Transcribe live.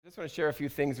just want to share a few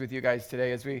things with you guys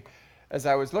today. As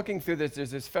I was looking through this,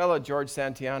 there's this fellow, George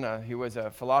Santayana. He was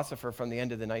a philosopher from the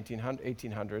end of the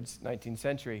 1800s, 19th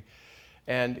century.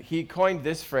 And he coined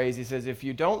this phrase. He says, if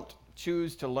you don't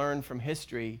choose to learn from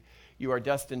history, you are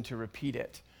destined to repeat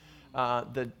it.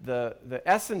 The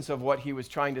essence of what he was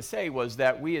trying to say was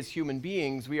that we as human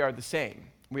beings, we are the same.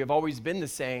 We have always been the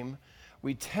same.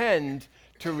 We tend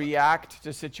to react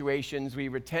to situations. We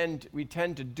tend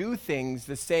to do things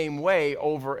the same way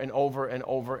over and over and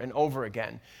over and over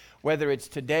again. Whether it's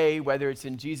today, whether it's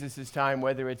in Jesus' time,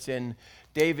 whether it's in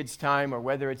David's time, or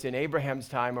whether it's in Abraham's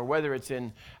time, or whether it's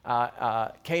in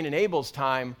Cain and Abel's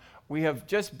time, we have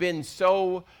just been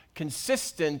so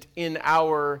consistent in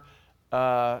our,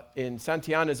 in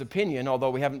Santayana's opinion, although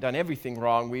we haven't done everything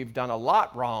wrong, we've done a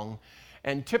lot wrong.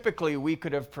 And typically, we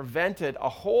could have prevented a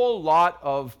whole lot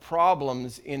of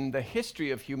problems in the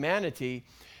history of humanity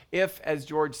if, as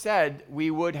George said, we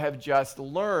would have just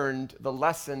learned the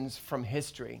lessons from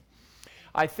history.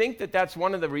 I think that that's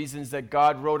one of the reasons that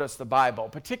God wrote us the Bible,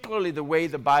 particularly the way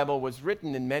the Bible was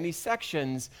written in many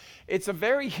sections. It's a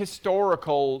very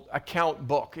historical account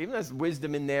book. Even there's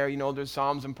wisdom in there, there's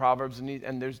Psalms and Proverbs,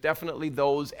 and there's definitely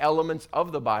those elements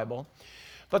of the Bible.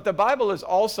 But the Bible is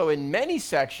also, in many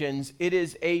sections, it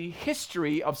is a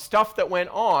history of stuff that went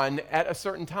on at a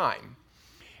certain time.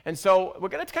 And so we're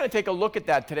going to kind of take a look at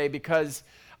that today, because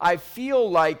I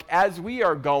feel like as we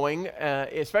are going,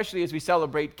 especially as we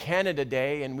celebrate Canada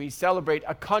Day and we celebrate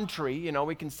a country,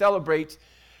 we can celebrate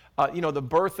the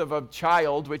birth of a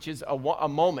child, which is a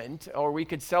moment, or we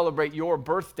could celebrate your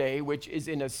birthday, which is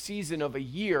in a season of a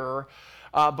year.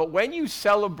 But when you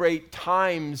celebrate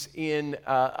times in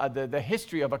the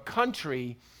history of a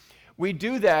country, we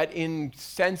do that in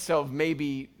sense of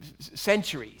maybe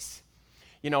centuries.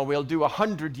 We'll do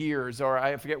 100 years, or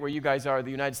I forget where you guys are. The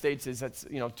United States is, that's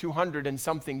 200 and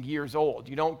something years old.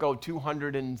 You don't go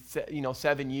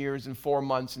 207 years and 4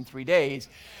 months and 3 days.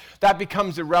 That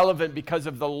becomes irrelevant because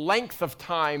of the length of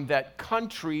time that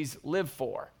countries live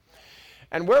for.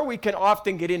 And where we can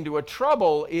often get into a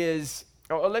trouble is,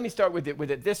 let me start with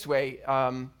it this way.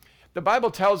 The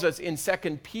Bible tells us in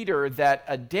 2 Peter that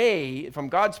a day, from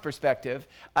God's perspective,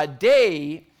 a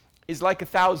day is like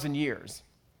 1,000 years.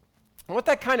 And what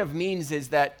that kind of means is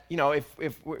that,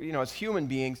 if we're, as human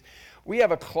beings, we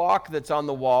have a clock that's on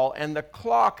the wall, and the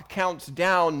clock counts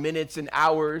down minutes and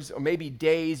hours, or maybe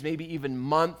days, maybe even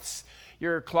months.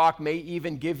 Your clock may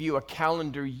even give you a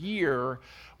calendar year,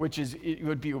 it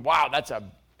would be, wow, that's a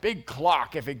big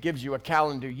clock if it gives you a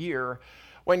calendar year.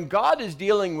 When God is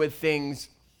dealing with things,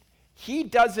 he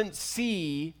doesn't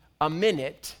see a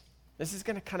minute. This is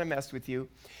going to kind of mess with you.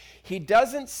 He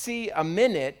doesn't see a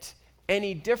minute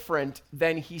any different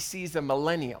than he sees a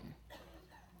millennium.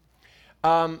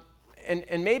 And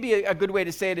maybe a good way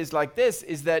to say it is like this,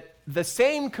 is that the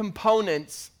same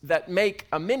components that make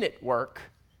a minute work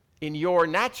in your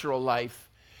natural life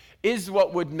is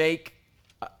what would make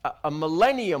a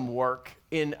millennium work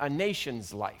in a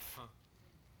nation's life.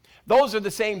 Those are the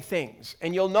same things.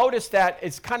 And you'll notice that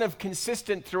it's kind of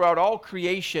consistent throughout all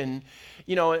creation.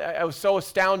 I was so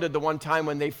astounded the one time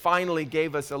when they finally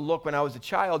gave us a look when I was a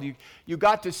child. You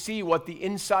got to see what the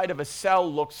inside of a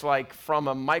cell looks like from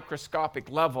a microscopic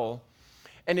level.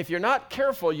 And if you're not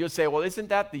careful, you'll say, well, isn't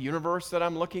that the universe that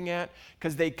I'm looking at?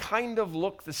 Because they kind of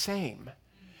look the same.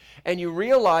 And you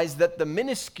realize that the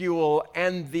minuscule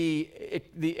and the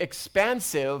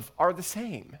expansive are the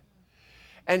same.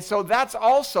 And so that's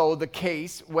also the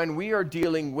case when we are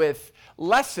dealing with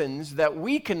lessons that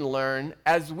we can learn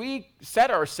as we set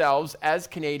ourselves as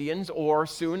Canadians, or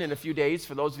soon in a few days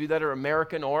for those of you that are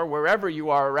American, or wherever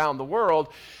you are around the world,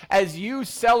 as you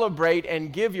celebrate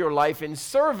and give your life in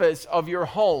service of your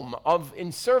home,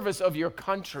 in service of your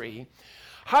country.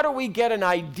 How do we get an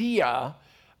idea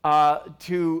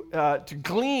to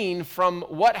glean from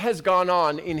what has gone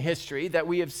on in history that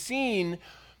we have seen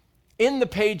in the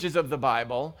pages of the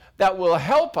Bible that will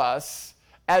help us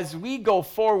as we go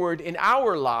forward in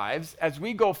our lives, as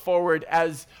we go forward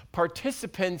as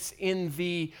participants in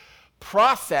the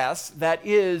process that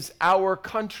is our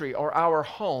country or our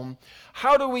home?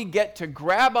 How do we get to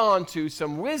grab onto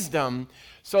some wisdom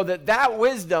so that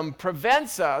wisdom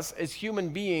prevents us as human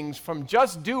beings from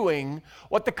just doing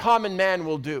what the common man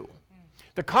will do?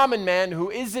 The common man who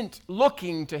isn't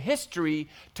looking to history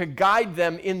to guide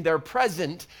them in their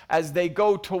present as they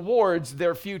go towards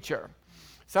their future.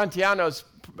 Santayana's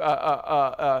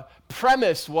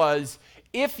premise was,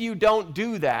 if you don't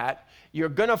do that, you're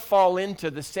going to fall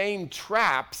into the same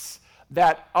traps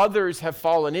that others have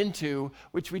fallen into,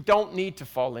 which we don't need to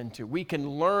fall into. We can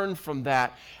learn from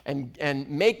that and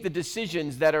make the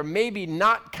decisions that are maybe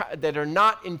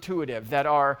not intuitive, that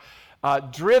are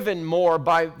driven more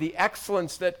by the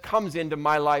excellence that comes into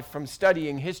my life from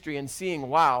studying history and seeing,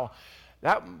 wow,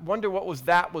 wonder what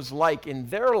that was like in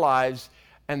their lives,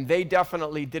 and they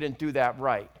definitely didn't do that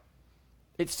right.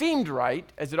 It seemed right,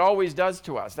 as it always does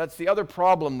to us. That's the other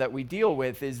problem that we deal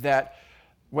with, is that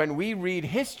when we read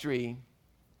history,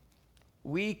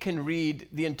 we can read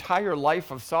the entire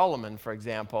life of Solomon, for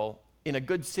example, in a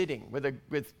good sitting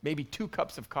with maybe 2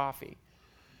 cups of coffee.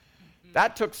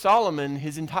 That took Solomon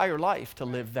his entire life to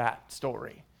live that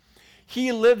story.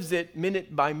 He lives it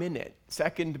minute by minute,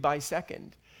 second by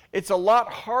second. It's a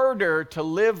lot harder to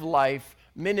live life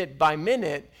minute by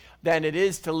minute than it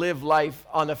is to live life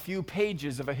on a few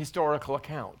pages of a historical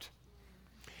account.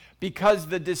 Because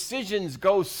the decisions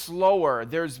go slower.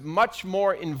 There's much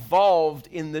more involved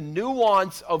in the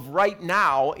nuance of right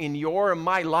now in your and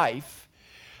my life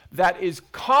that is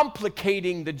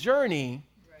complicating the journey.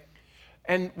 Right.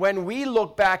 And when we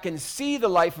look back and see the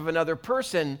life of another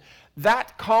person,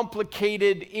 that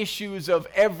complicated issues of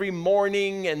every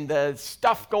morning and the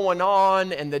stuff going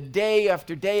on and the day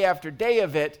after day after day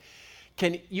of it,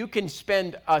 you can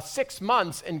spend 6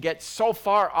 months and get so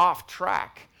far off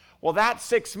track. Well, that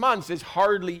 6 months is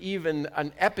hardly even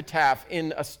an epitaph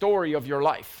in a story of your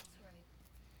life.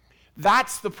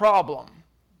 That's the problem.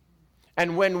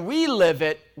 And when we live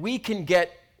it, we can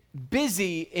get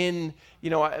busy in,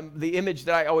 the image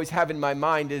that I always have in my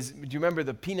mind is, do you remember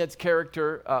the Peanuts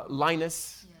character,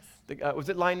 Linus? Yes. Was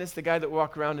it Linus, the guy that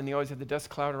walked around and he always had the dust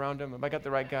cloud around him? Have I got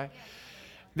the right guy?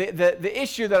 The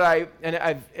issue that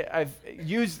I've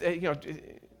used,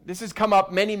 this has come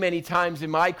up many, many times in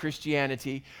my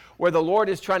Christianity, where the Lord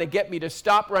is trying to get me to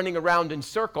stop running around in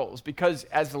circles, because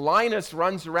as Linus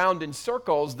runs around in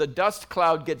circles, the dust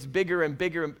cloud gets bigger and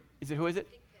bigger. Who is it?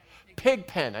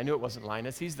 Pigpen. I knew it wasn't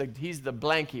Linus. He's the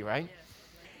Blanky, right?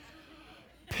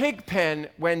 Pigpen,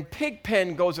 when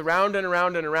Pigpen goes around and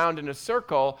around and around in a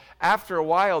circle, after a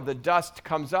while the dust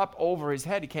comes up over his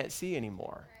head. He can't see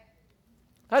anymore.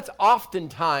 That's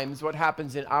oftentimes what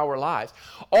happens in our lives.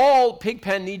 All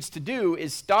Pigpen needs to do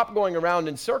is stop going around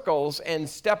in circles and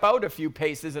step out a few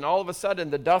paces, and all of a sudden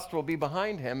the dust will be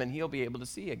behind him and he'll be able to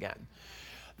see again.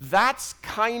 That's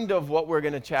kind of what we're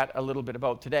going to chat a little bit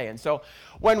about today. And so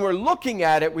when we're looking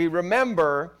at it, we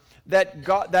remember that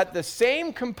that the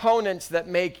same components that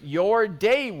make your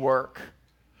day work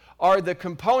are the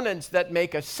components that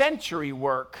make a century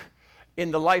work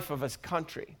in the life of a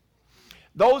country.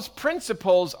 Those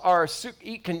principles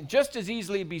can just as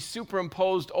easily be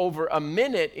superimposed over a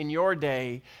minute in your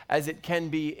day as it can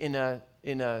be in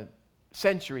a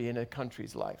century in a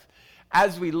country's life.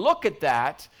 As we look at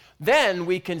that, then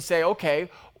we can say, okay,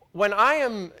 when I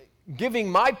am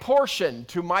giving my portion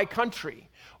to my country,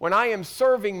 when I am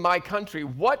serving my country,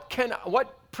 what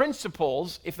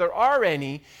principles, if there are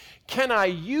any, can I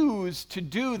use to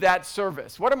do that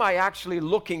service? What am I actually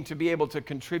looking to be able to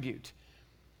contribute?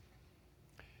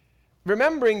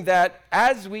 Remembering that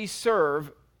as we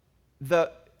serve,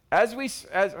 the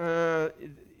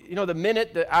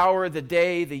minute, the hour, the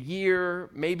day, the year,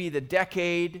 maybe the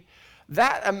decade,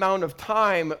 that amount of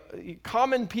time,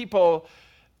 common people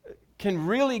can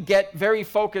really get very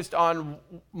focused on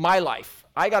my life.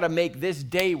 I got to make this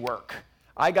day work.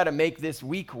 I got to make this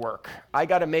week work. I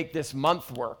got to make this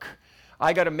month work.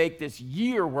 I got to make this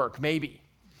year work, maybe.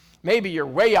 Maybe you're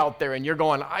way out there and you're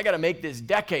going, I got to make this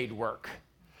decade work.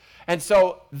 And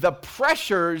so the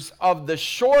pressures of the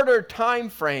shorter time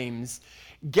frames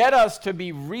get us to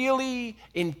be really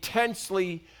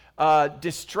intensely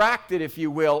distracted, if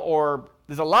you will, or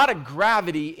there's a lot of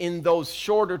gravity in those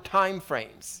shorter time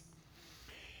frames.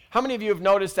 How many of you have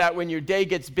noticed that when your day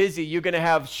gets busy, you're going to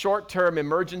have short-term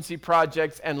emergency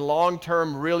projects and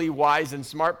long-term really wise and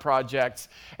smart projects,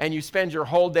 and you spend your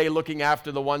whole day looking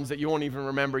after the ones that you won't even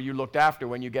remember you looked after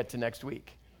when you get to next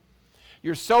week?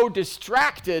 You're so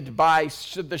distracted by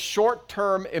the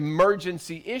short-term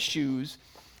emergency issues.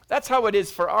 That's how it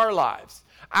is for our lives.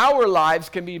 Our lives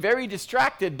can be very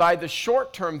distracted by the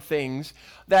short-term things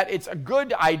that it's a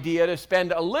good idea to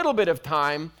spend a little bit of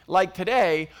time, like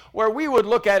today, where we would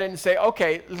look at it and say,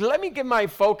 okay, let me give my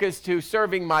focus to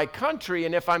serving my country,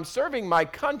 and if I'm serving my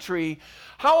country,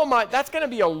 that's going to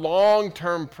be a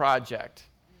long-term project.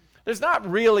 There's not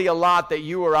really a lot that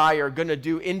you or I are going to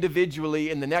do individually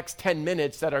in the next 10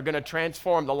 minutes that are going to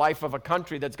transform the life of a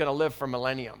country that's going to live for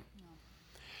millennium.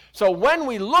 So when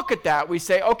we look at that, we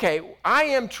say, okay, I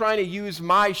am trying to use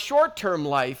my short-term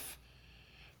life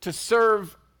to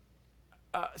serve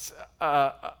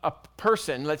a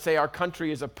person, let's say our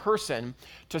country is a person,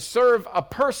 to serve a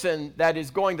person that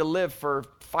is going to live for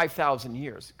 5,000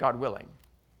 years, God willing.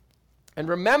 And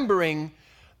remembering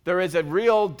there is a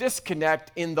real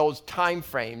disconnect in those time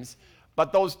frames,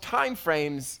 but those time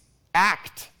frames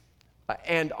act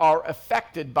and are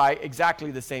affected by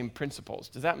exactly the same principles.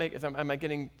 Is that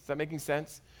making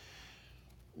sense?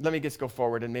 Let me just go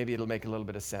forward and maybe it'll make a little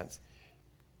bit of sense.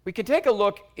 We can take a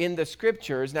look in the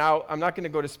scriptures. Now, I'm not going to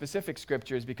go to specific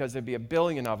scriptures because there'd be a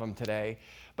billion of them today.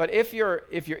 But if you're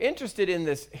interested in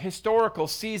this historical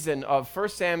season of 1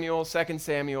 Samuel, 2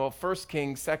 Samuel, 1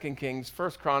 Kings, 2 Kings,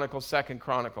 1 Chronicles, 2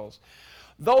 Chronicles,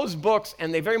 those books,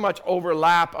 and they very much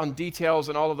overlap on details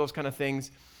and all of those kind of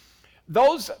things,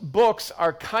 those books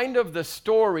are kind of the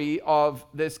story of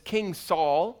this King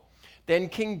Saul, then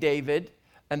King David,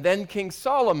 and then King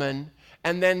Solomon,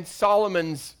 and then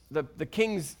Solomon's, the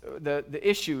king's, the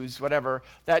issues, whatever,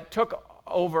 that took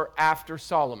over after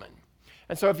Solomon.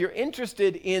 And so if you're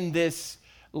interested in this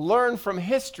learn from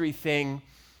history thing,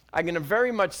 I'm going to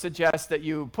very much suggest that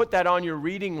you put that on your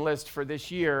reading list for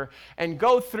this year and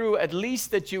go through at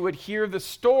least that you would hear the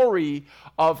story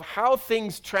of how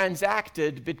things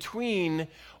transacted between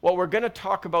what we're going to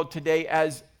talk about today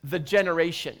as the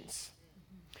generations.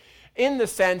 In the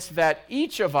sense that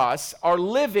each of us are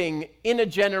living in a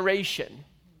generation,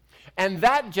 and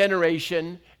that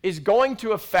generation is going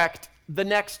to affect the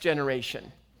next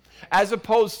generation. As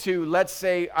opposed to, let's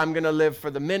say, I'm going to live for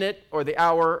the minute or the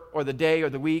hour or the day or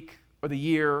the week or the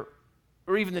year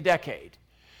or even the decade.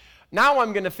 Now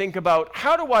I'm going to think about,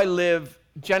 how do I live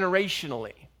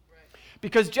generationally?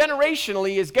 Because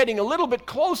generationally is getting a little bit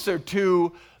closer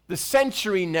to the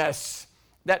centuryness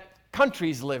that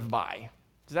countries live by.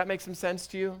 Does that make some sense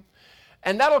to you?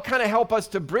 And that'll kind of help us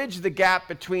to bridge the gap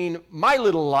between my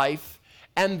little life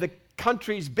and the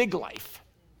country's big life.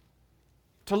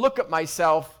 To look at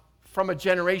myself from a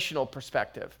generational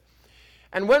perspective.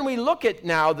 And when we look at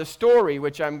now the story,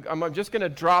 which I'm just going to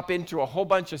drop into a whole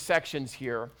bunch of sections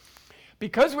here,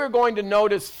 because we're going to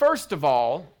notice, first of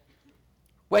all,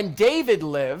 when David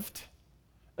lived,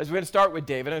 as we're going to start with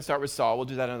David, and start with Saul, we'll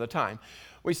do that another time.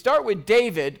 We start with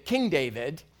David, King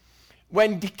David.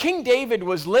 When King David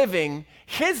was living,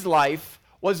 his life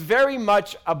was very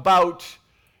much about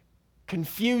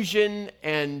confusion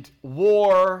and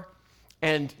war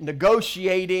and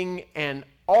negotiating and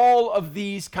all of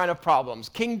these kind of problems.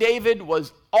 King David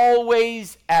was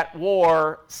always at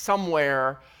war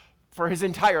somewhere for his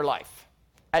entire life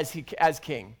as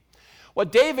king.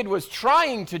 What David was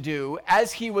trying to do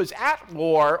as he was at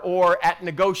war or at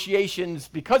negotiations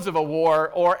because of a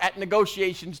war or at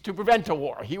negotiations to prevent a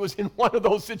war. He was in one of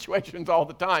those situations all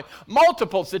the time,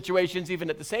 multiple situations even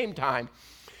at the same time.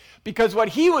 Because what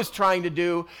he was trying to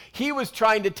do, he was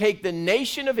trying to take the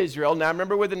nation of Israel. Now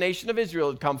remember where the nation of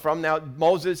Israel had come from. Now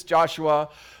Moses, Joshua,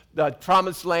 the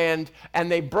promised land,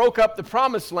 and they broke up the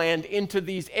promised land into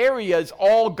these areas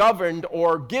all governed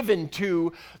or given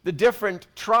to the different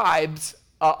tribes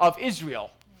of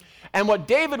Israel. And what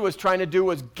David was trying to do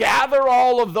was gather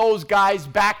all of those guys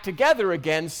back together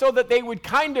again so that they would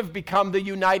kind of become the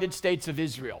United States of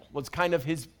Israel, was kind of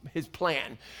his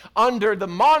plan, under the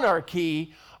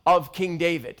monarchy of King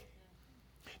David.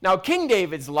 Now, King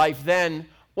David's life then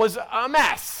was a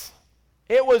mess.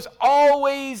 It was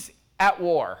always at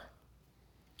war.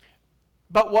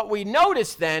 But what we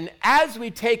notice then, as we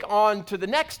take on to the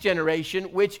next generation,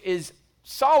 which is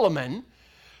Solomon,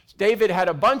 David had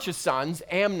a bunch of sons,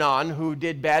 Amnon, who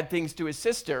did bad things to his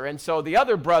sister, and so the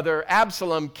other brother,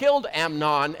 Absalom, killed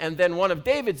Amnon, and then one of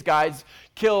David's guys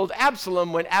killed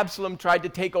Absalom when Absalom tried to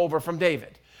take over from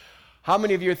David. How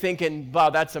many of you are thinking, wow,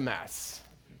 that's a mess?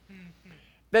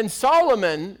 Then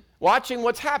Solomon, watching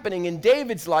what's happening in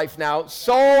David's life now,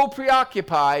 so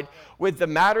preoccupied with the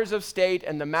matters of state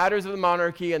and the matters of the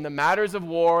monarchy and the matters of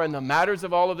war and the matters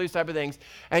of all of these type of things.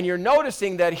 And you're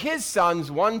noticing that his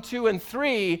sons, 1, 2, and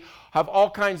 3, have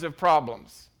all kinds of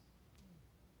problems.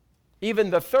 Even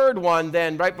the third one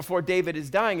then, right before David is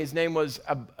dying, his name was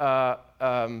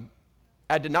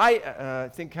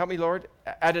Adonijah,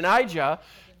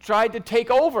 tried to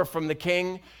take over from the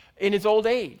king in his old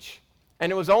age.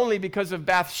 And it was only because of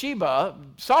Bathsheba,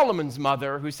 Solomon's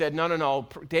mother, who said, no,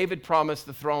 David promised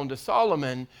the throne to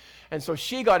Solomon. And so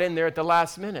she got in there at the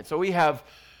last minute. So we have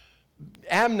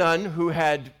Amnon, who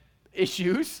had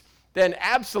issues, then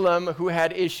Absalom, who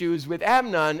had issues with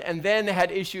Amnon, and then had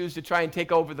issues to try and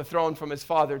take over the throne from his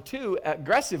father too,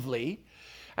 aggressively.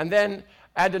 And then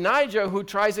Adonijah, who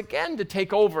tries again to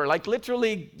take over, like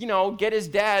literally, get his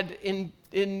dad in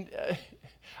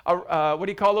what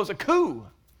do you call those? A coup.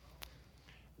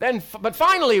 But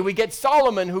finally, we get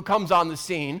Solomon who comes on the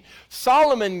scene.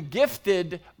 Solomon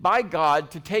gifted by God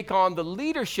to take on the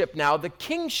leadership now, the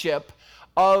kingship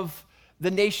of the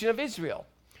nation of Israel.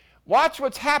 Watch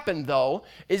what's happened, though,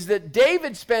 is that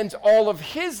David spends all of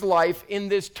his life in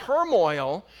this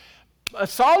turmoil.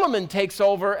 Solomon takes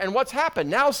over, and what's happened?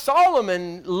 Now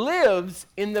Solomon lives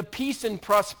in the peace and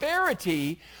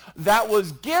prosperity that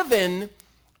was given,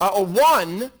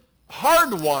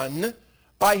 hard-won,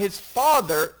 by his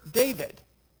father, David.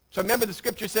 So remember the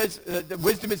scripture says that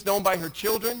wisdom is known by her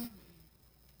children?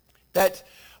 That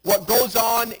what goes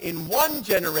on in one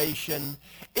generation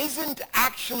isn't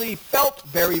actually felt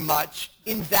very much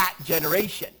in that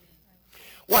generation.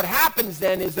 What happens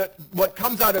then is that what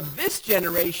comes out of this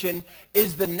generation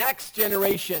is the next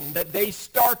generation that they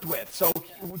start with. So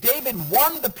David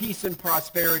won the peace and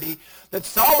prosperity that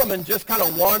Solomon just kind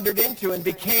of wandered into and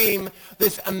became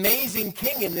this amazing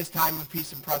king in this time of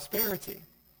peace and prosperity.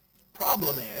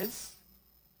 Problem is,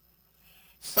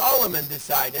 Solomon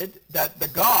decided that the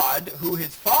God who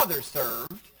his father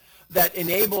served, that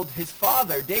enabled his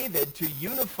father, David, to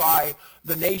unify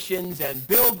the nations and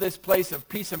build this place of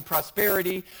peace and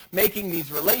prosperity, making these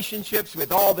relationships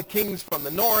with all the kings from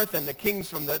the north and the kings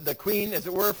from the queen, as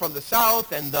it were, from the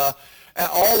south, and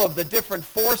all of the different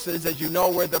forces, as you know,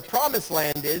 where the promised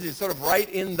land is sort of right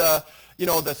in the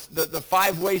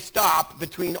five-way stop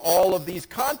between all of these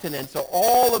continents. So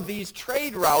all of these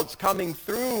trade routes coming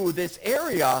through this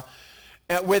area,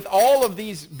 with all of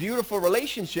these beautiful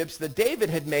relationships that David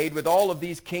had made with all of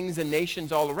these kings and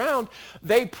nations all around,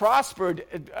 they prospered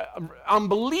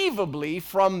unbelievably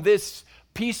from this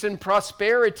peace and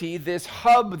prosperity, this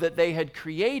hub that they had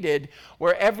created,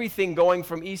 where everything going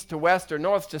from east to west or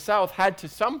north to south had to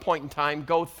some point in time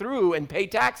go through and pay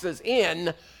taxes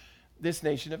in this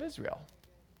nation of Israel.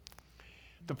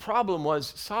 The problem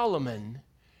was Solomon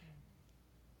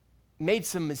made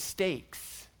some mistakes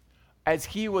as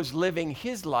he was living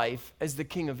his life as the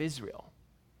king of Israel.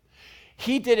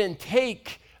 He didn't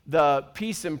take the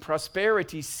peace and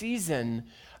prosperity season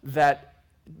that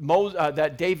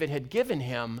David had given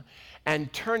him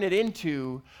and turn it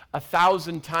into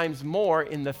 1,000 times more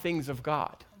in the things of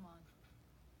God.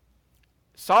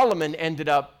 Solomon ended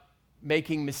up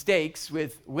making mistakes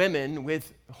with women,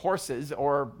 with horses,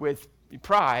 or with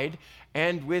pride,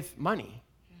 and with money.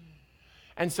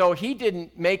 And so he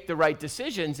didn't make the right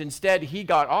decisions. Instead, he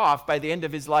got off. By the end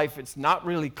of his life, it's not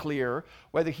really clear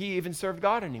whether he even served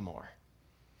God anymore.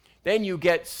 Then you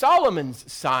get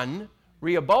Solomon's son,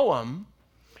 Rehoboam,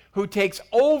 who takes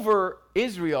over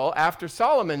Israel after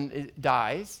Solomon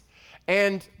dies,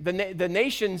 and the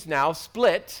nations now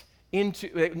split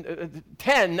into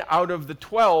 10 out of the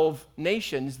 12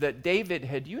 nations that David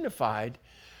had unified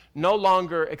no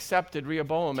longer accepted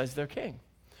Rehoboam as their king.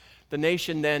 The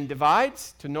nation then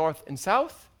divides to north and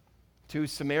south, to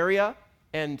Samaria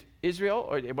and Israel,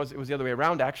 or it was the other way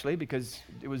around actually, because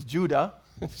it was Judah.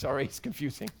 Sorry, it's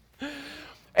confusing.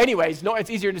 Anyways, no, it's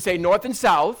easier to say north and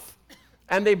south,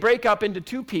 and they break up into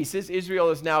two pieces. Israel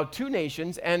is now two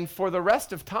nations, and for the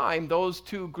rest of time, those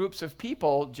two groups of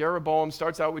people, Jeroboam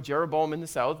starts out with Jeroboam in the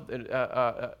south,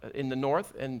 in the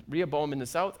north, and Rehoboam in the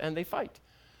south, and they fight.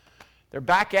 They're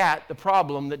back at the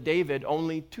problem that David,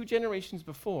 only 2 generations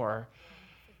before,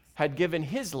 had given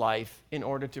his life in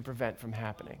order to prevent from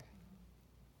happening.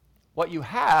 What you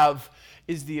have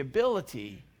is the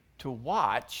ability to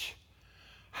watch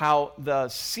how the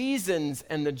seasons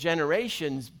and the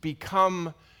generations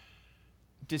become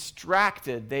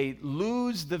distracted. They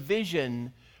lose the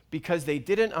vision because they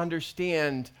didn't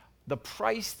understand the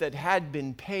price that had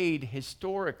been paid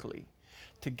historically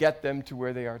to get them to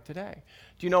where they are today.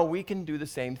 Do you know we can do the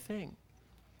same thing?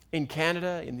 In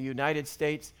Canada, in the United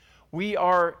States, we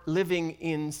are living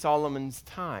in Solomon's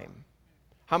time.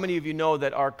 How many of you know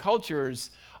that our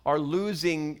cultures are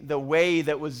losing the way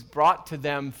that was brought to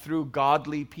them through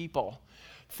godly people,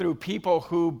 through people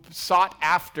who sought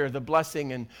after the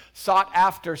blessing and sought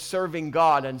after serving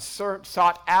God and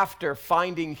sought after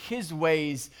finding his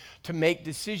ways to make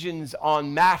decisions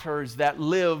on matters that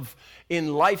live in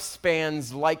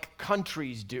lifespans like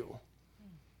countries do.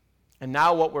 And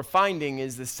now what we're finding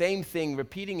is the same thing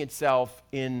repeating itself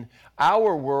in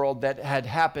our world that had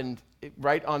happened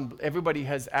right on. Everybody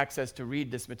has access to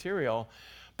read this material,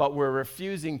 but we're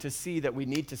refusing to see that we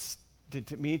need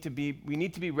to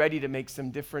be ready to make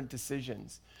some different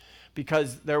decisions,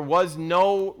 because there was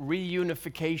no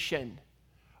reunification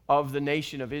of the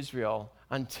nation of Israel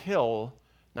until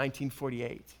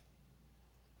 1948.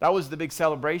 That was the big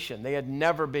celebration. They had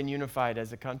never been unified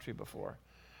as a country before,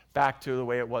 back to the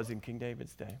way it was in King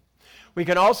David's day. We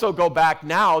can also go back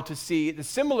now to see the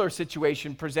similar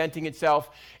situation presenting itself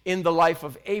in the life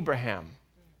of Abraham.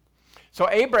 So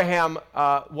Abraham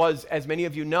was, as many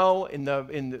of you know,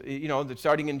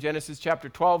 starting in Genesis chapter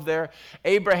 12 there,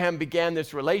 Abraham began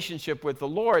this relationship with the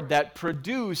Lord that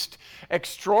produced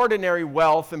extraordinary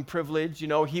wealth and privilege. You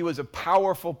know, he was a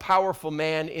powerful, powerful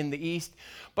man in the East.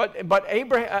 But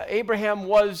Abraham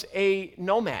was a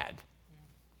nomad.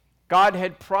 God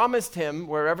had promised him,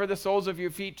 wherever the soles of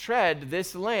your feet tread,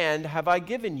 this land have I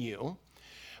given you.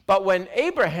 But when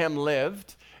Abraham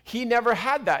lived, he never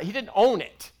had that. He didn't own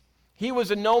it. He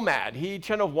was a nomad. He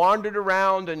kind of wandered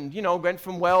around and, went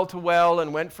from well to well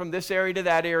and went from this area to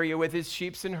that area with his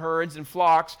sheep and herds and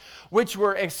flocks, which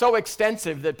were so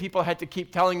extensive that people had to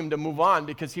keep telling him to move on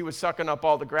because he was sucking up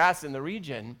all the grass in the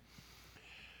region.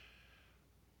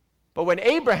 But when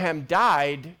Abraham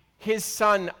died, his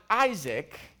son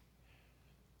Isaac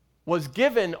was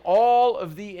given all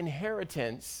of the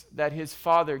inheritance that his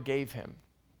father gave him.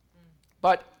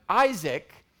 But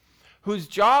Isaac, whose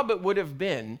job it would have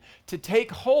been to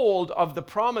take hold of the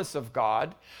promise of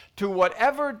God to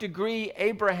whatever degree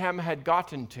Abraham had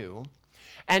gotten to,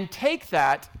 and take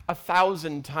that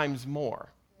 1,000 times more.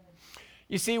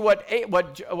 You see, what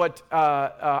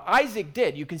Isaac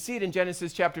did, you can see it in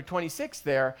Genesis chapter 26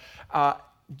 there,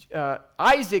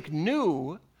 Isaac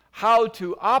knew how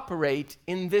to operate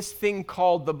in this thing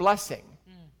called the blessing.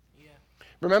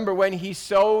 Remember when he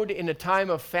sowed in a time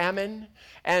of famine,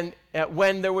 and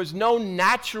when there was no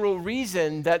natural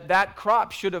reason that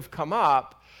crop should have come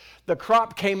up, the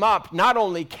crop came up, not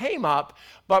only came up,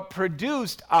 but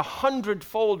produced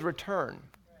 100-fold return.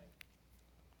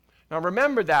 Now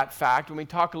remember that fact when we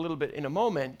talk a little bit in a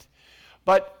moment,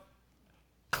 but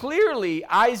clearly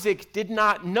Isaac did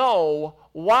not know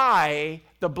why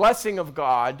the blessing of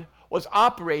God was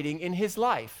operating in his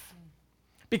life.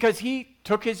 Because he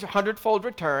took his 100-fold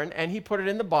return and he put it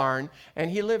in the barn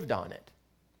and he lived on it.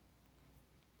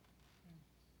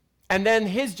 And then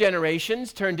his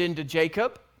generations turned into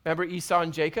Jacob. Remember Esau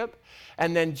and Jacob?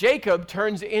 And then Jacob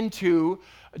turns into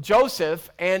Joseph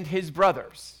and his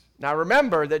brothers. Now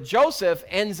remember that Joseph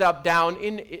ends up down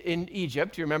in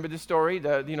Egypt. You remember the story?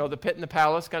 The pit in the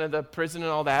palace, kind of the prison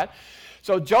and all that.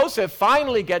 So Joseph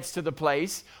finally gets to the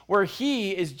place where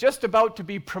he is just about to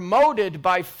be promoted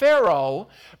by Pharaoh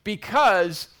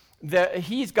because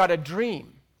he's got a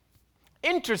dream.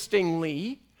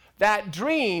 Interestingly, that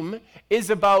dream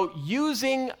is about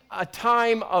using a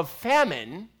time of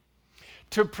famine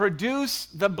to produce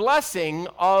the blessing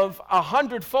of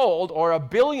 100-fold or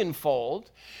 1,000,000,000-fold,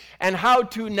 and how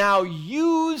to now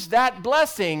use that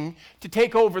blessing to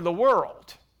take over the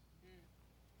world.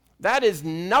 That is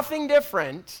nothing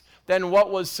different than what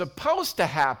was supposed to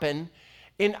happen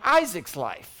in Isaac's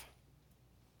life.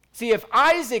 See, if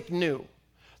Isaac knew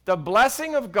the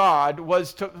blessing of God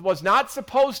was not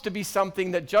supposed to be something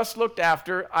that just looked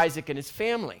after Isaac and his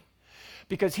family,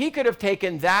 because he could have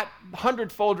taken that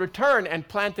 100-fold return and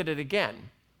planted it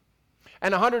again,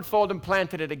 and 100-fold and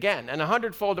planted it again, and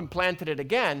 100-fold and planted it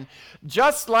again,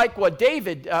 just like what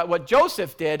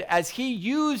Joseph did as he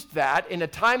used that in a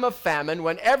time of famine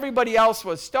when everybody else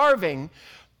was starving,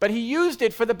 but he used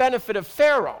it for the benefit of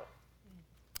Pharaoh.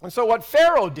 And so what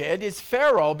Pharaoh did is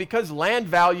because land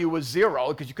value was zero,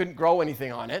 because you couldn't grow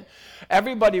anything on it,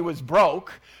 everybody was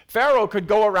broke, Pharaoh could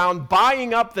go around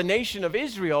buying up the nation of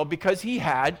Israel because he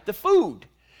had the food.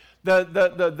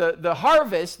 The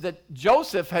harvest that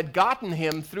Joseph had gotten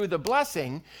him through the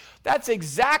blessing, that's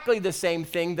exactly the same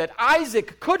thing that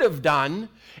Isaac could have done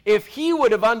if he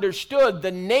would have understood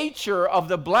the nature of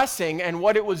the blessing and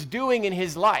what it was doing in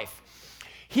his life.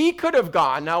 He could have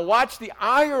gone, now watch the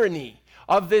irony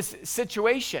of this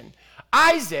situation.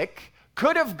 Isaac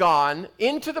could have gone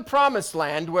into the promised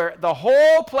land where the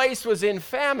whole place was in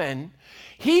famine.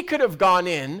 He could have gone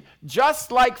in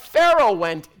just like Pharaoh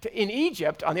went in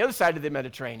Egypt on the other side of the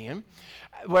Mediterranean,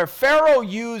 where Pharaoh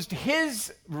used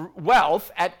his wealth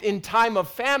in time of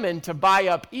famine to buy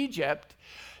up Egypt.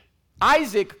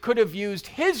 Isaac could have used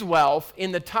his wealth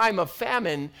in the time of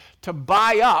famine to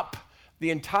buy up the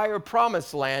entire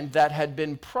promised land that had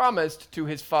been promised to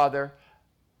his father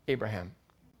Abraham.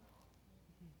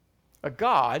 But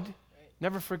God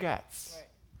never forgets.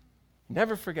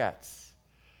 Never forgets.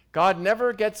 God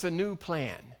never gets a new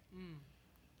plan.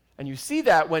 And you see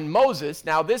that when Moses,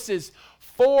 now this is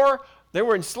they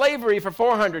were in slavery for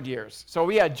 400 years. So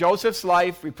we had Joseph's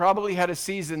life. We probably had a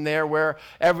season there where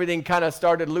everything kind of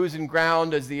started losing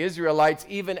ground as the Israelites,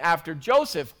 even after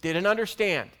Joseph, didn't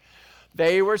understand.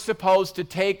 They were supposed to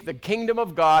take the kingdom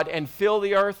of God and fill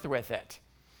the earth with it.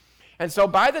 And so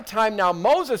by the time now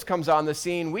Moses comes on the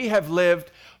scene, we have lived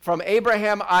from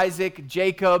Abraham, Isaac,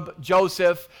 Jacob,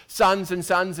 Joseph, sons and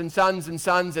sons and sons and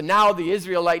sons, and now the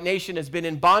Israelite nation has been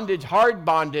in bondage, hard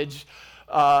bondage,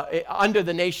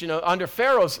 under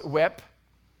Pharaoh's whip.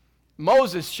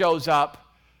 Moses shows up.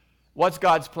 What's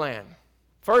God's plan?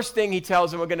 First thing he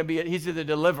tells them, he's the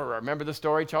deliverer. Remember the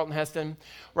story, Charlton Heston?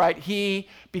 Right? He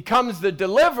becomes the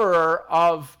deliverer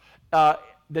of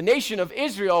the nation of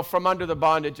Israel from under the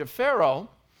bondage of Pharaoh.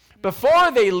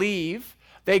 Before they leave,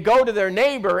 they go to their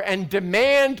neighbor and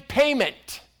demand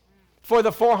payment for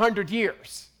the 400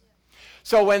 years.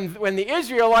 So when the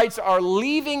Israelites are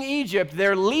leaving Egypt,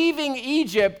 they're leaving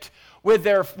Egypt with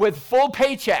full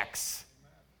paychecks,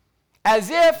 as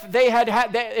if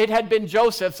it had been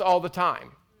Joseph's all the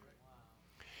time.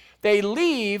 They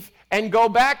leave and go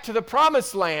back to the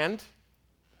promised land,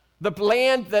 the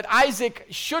land that Isaac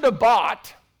should have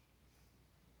bought.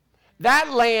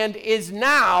 That land is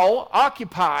now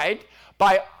occupied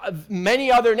by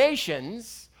many other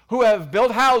nations who have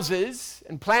built houses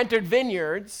and planted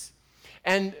vineyards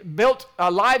and built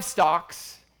livestock.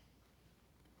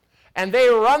 And they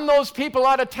run those people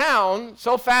out of town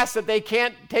so fast that they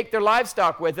can't take their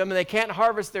livestock with them and they can't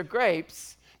harvest their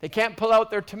grapes. They can't pull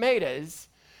out their tomatoes.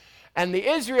 And the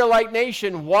Israelite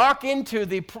nation walk into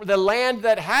the land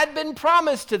that had been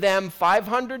promised to them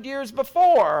 500 years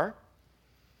before,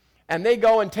 and they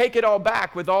go and take it all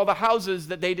back with all the houses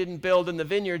that they didn't build and the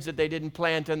vineyards that they didn't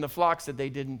plant and the flocks that they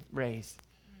didn't raise.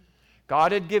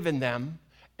 God had given them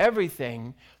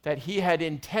everything that he had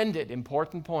intended,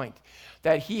 important point,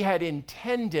 that he had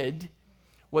intended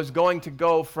was going to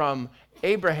go from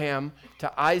Abraham to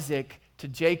Isaac to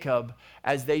Jacob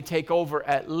as they take over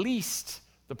at least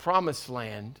the promised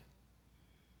land.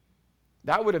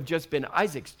 That would have just been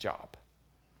Isaac's job.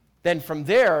 Then from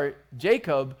there,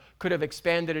 Jacob could have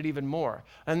expanded it even more.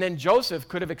 And then Joseph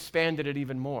could have expanded it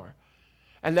even more.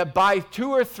 And that by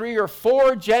 2 or 3 or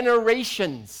 4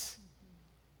 generations,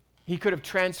 he could have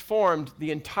transformed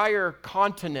the entire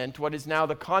continent, what is now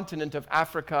the continent of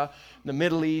Africa, the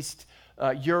Middle East,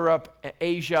 Europe,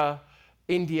 Asia,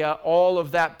 India, all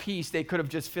of that piece. They could have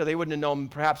just filled. They wouldn't have known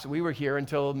perhaps we were here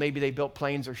until maybe they built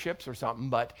planes or ships or something,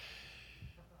 but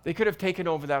they could have taken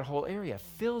over that whole area,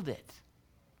 filled it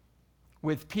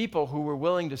with people who were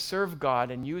willing to serve God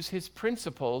and use his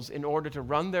principles in order to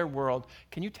run their world.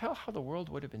 Can you tell how the world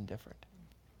would have been different?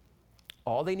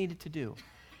 All they needed to do,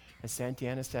 as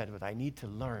Santayana said, was I need to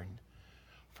learn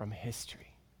from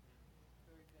history.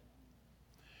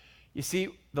 You see,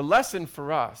 the lesson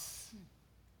for us,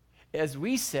 as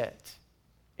we sit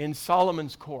in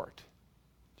Solomon's court,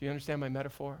 do you understand my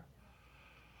metaphor?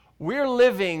 We're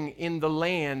living in the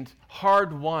land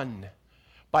hard won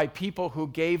by people who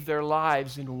gave their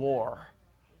lives in war,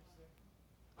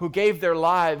 who gave their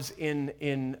lives in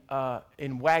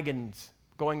wagons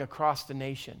going across the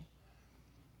nation.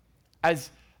 As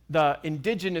the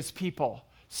indigenous people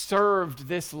served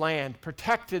this land,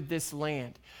 protected this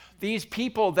land, these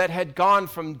people that had gone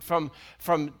from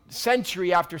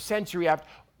century after century after,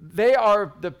 they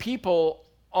are the people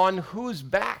on whose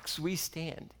backs we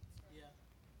stand. Yeah.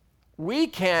 We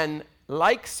can,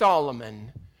 like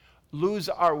Solomon, lose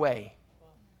our way.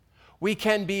 We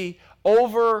can be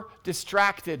over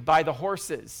distracted by the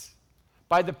horses,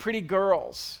 by the pretty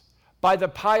girls, by the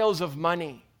piles of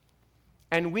money,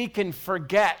 and we can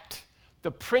forget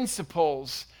the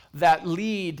principles that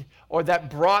lead or that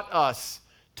brought us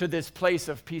to this place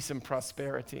of peace and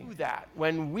prosperity. That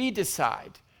when we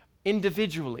decide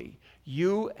individually,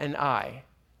 you and I,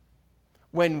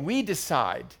 when we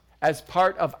decide as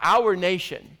part of our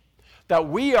nation that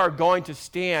we are going to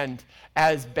stand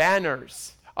as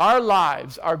banners, our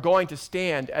lives are going to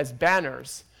stand as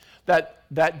banners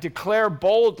that declare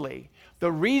boldly,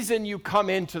 the reason you come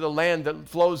into the land that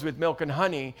flows with milk and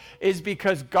honey is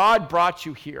because God brought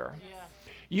you here. Yeah.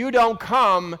 You don't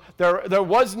come, there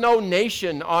was no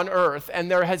nation on earth, and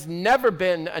there has never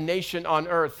been a nation on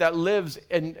earth that lives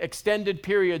in extended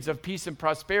periods of peace and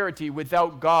prosperity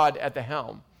without God at the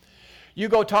helm. You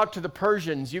go talk to the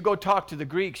Persians, you go talk to the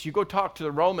Greeks, you go talk to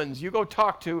the Romans, you go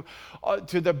talk to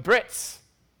the Brits.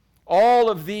 All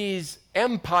of these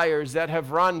empires that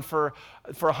have run for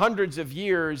hundreds of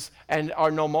years and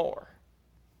are no more.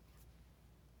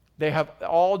 They have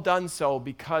all done so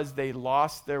because they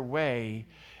lost their way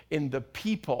in the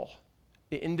people,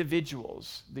 the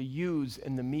individuals, the yous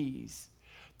and the me's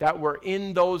that were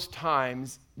in those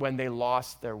times when they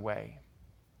lost their way.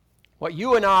 What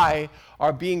you and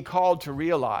are being called to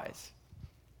realize,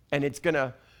 and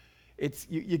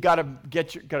you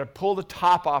gotta pull the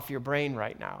top off your brain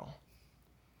right now.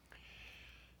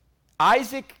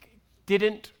 Isaac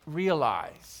didn't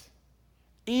realize,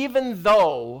 even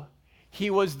though he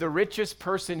was the richest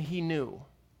person he knew.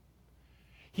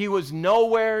 He was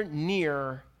nowhere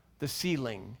near the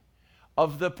ceiling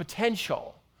of the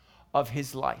potential of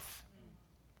his life.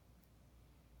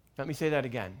 Let me say that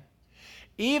again.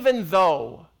 Even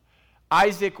though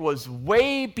Isaac was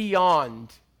way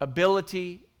beyond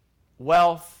ability,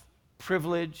 wealth,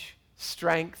 privilege,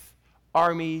 strength,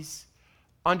 armies,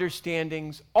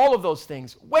 understandings, all of those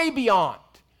things, way beyond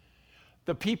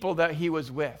the people that he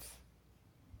was with,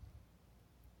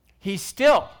 he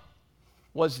still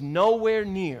was nowhere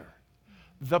near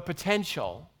the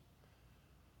potential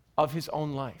of his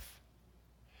own life.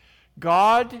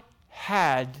 God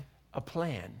had a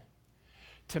plan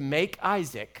to make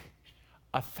Isaac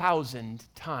 1,000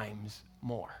 times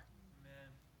more. Amen.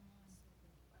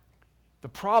 The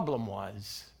problem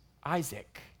was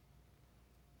Isaac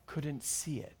couldn't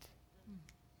see it.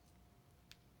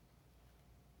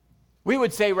 We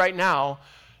would say right now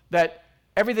that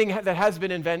everything that has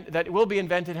been invented, that will be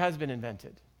invented, has been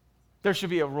invented. There should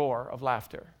be a roar of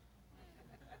laughter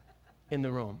in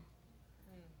the room.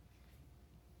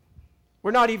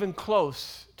 We're not even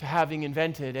close to having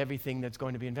invented everything that's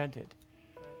going to be invented.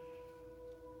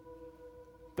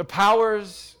 The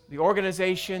powers, the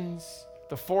organizations,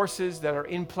 the forces that are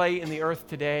in play in the earth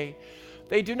today,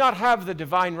 they do not have the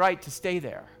divine right to stay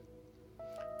there.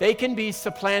 They can be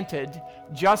supplanted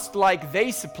just like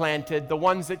they supplanted the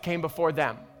ones that came before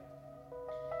them.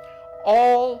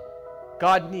 All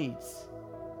God needs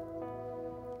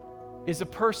is a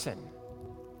person,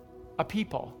 a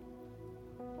people,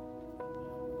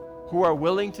 who are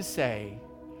willing to say,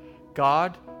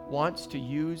 God wants to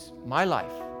use my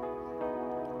life,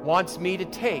 wants me to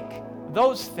take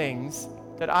those things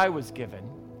that I was given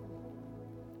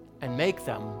and make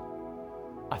them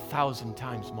 1,000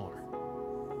 times more.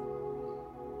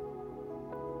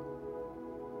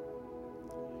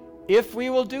 If we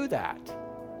will do that,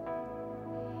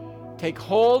 take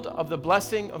hold of the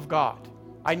blessing of God.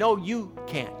 I know you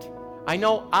can't. I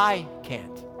know I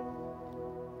can't.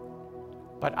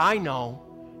 But I know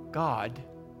God,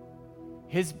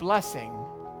 His blessing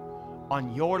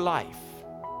on your life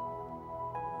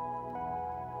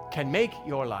can make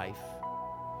your life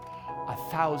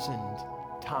 1,000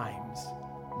 times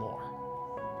more.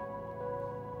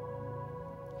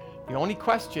 The only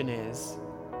question is,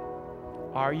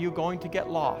 are you going to get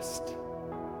lost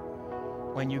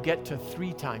when you get to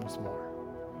 3 times more?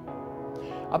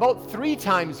 About 3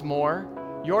 times more,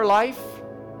 your life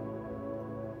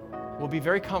will be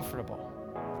very comfortable,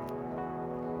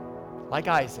 like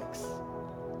Isaac's.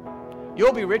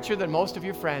 You'll be richer than most of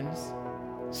your friends,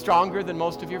 stronger than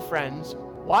most of your friends,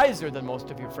 wiser than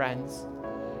most of your friends,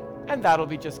 and that'll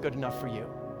be just good enough for you.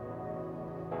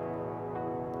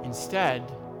 Instead,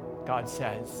 God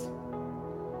says,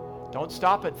 don't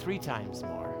stop at 3 times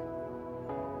more.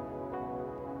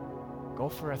 Go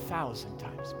for 1,000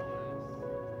 times more.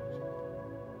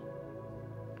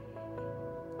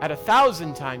 At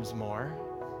 1,000 times more,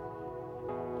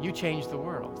 you change the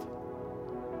world.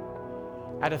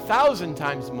 At 1,000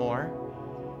 times more,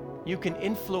 you can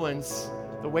influence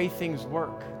the way things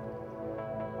work.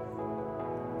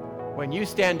 When you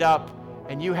stand up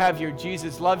and you have your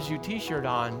Jesus Loves You t-shirt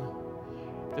on,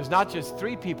 there's not just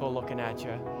 3 people looking at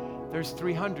you, there's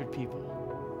 300 people.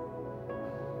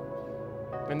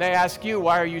 When they ask you,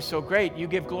 why are you so great? You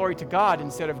give glory to God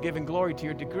instead of giving glory to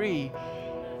your degree.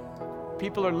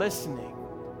 People are listening.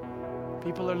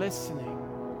 People are listening.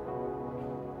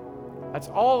 That's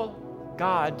all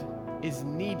God is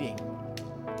needing.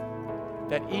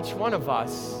 That each one of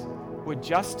us would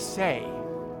just say,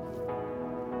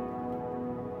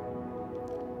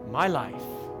 my life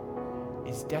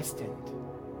is destined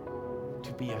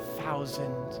to be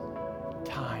 1,000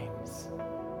 times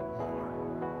more.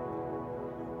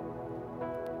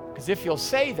 Because if you'll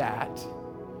say that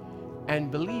and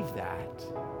believe that,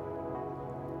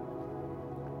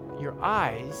 your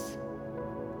eyes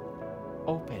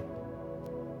open.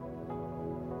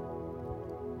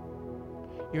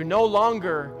 You're no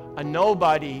longer a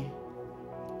nobody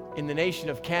in the nation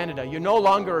of Canada. You're no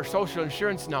longer a social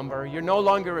insurance number. You're no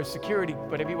longer a security,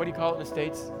 what do you call it in the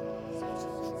States?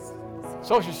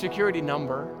 Social security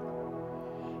number.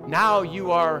 Now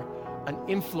you are an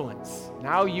influence.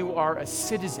 Now you are a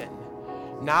citizen.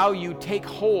 Now you take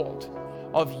hold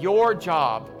of your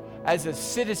job as a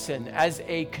citizen, as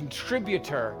a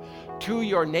contributor to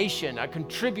your nation, a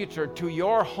contributor to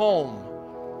your home,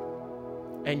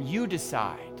 and you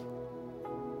decide,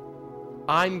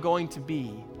 I'm going to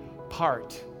be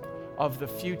part of the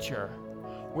future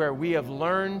where we have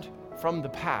learned from the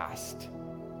past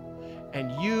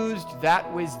and used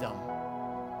that wisdom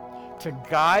to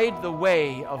guide the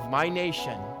way of my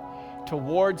nation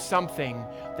towards something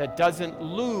that doesn't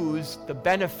lose the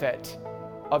benefit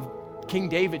of King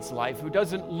David's life, who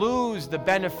doesn't lose the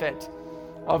benefit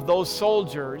of those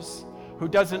soldiers, who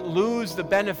doesn't lose the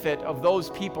benefit of those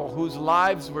people whose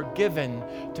lives were given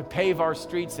to pave our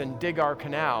streets and dig our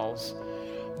canals.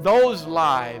 Those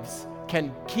lives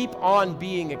can keep on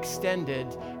being extended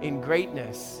in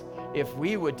greatness if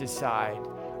we would decide,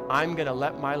 I'm going to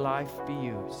let my life be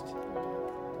used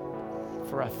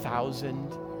for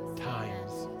 1,000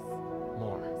 times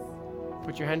more.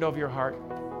 Put your hand over your heart.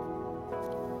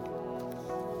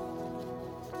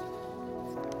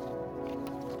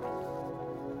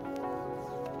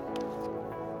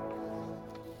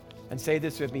 And say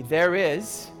this with me. There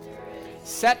is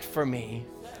set for me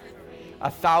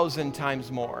 1,000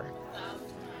 times more.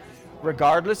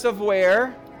 Regardless of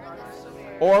where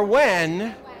or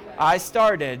when I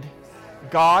started,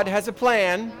 God has a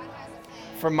plan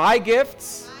for my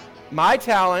gifts, my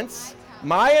talents,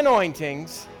 my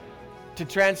anointings to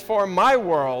transform my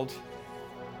world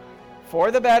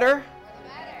for the better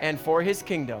and for His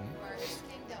kingdom.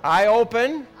 I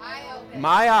open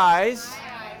my eyes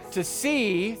to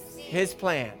see His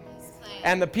plan.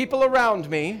 And the people around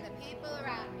me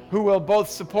who will both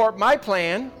support my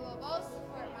plan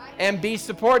and be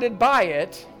supported by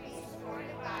it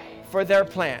for their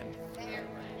plan.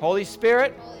 Holy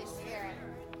Spirit,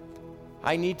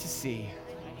 I need to see.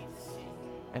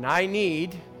 And I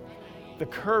need the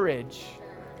courage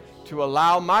to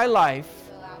allow my life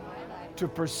to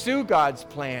pursue God's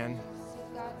plan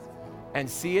and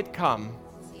see it come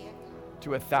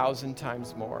to 1,000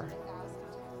 times more.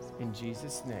 In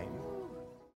Jesus' name.